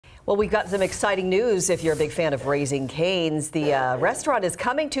Well, we've got some exciting news if you're a big fan of Raising Cane's. The restaurant is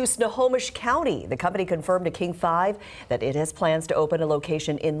coming to Snohomish County. The company confirmed to King 5 that it has plans to open a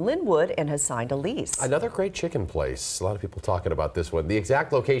location in Lynnwood and has signed a lease. Another great chicken place. A lot of people talking about this one. The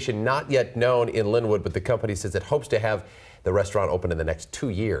exact location not yet known in Lynnwood, but the company says it hopes to have the restaurant open in the next 2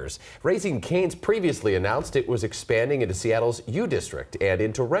 years. Raising Cane's previously announced it was expanding into Seattle's U District and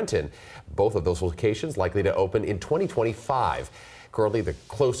into Renton. Both of those locations likely to open in 2025. Currently, the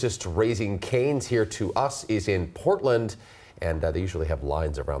closest Raising Cane's here to us is in Portland, and they usually have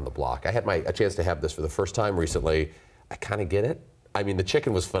lines around the block. I had a chance to have this for the first time recently. I kind of get it. I mean, the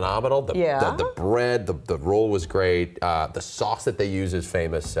chicken was phenomenal. The bread, the roll was great. The sauce that they use is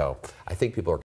famous, so I think people are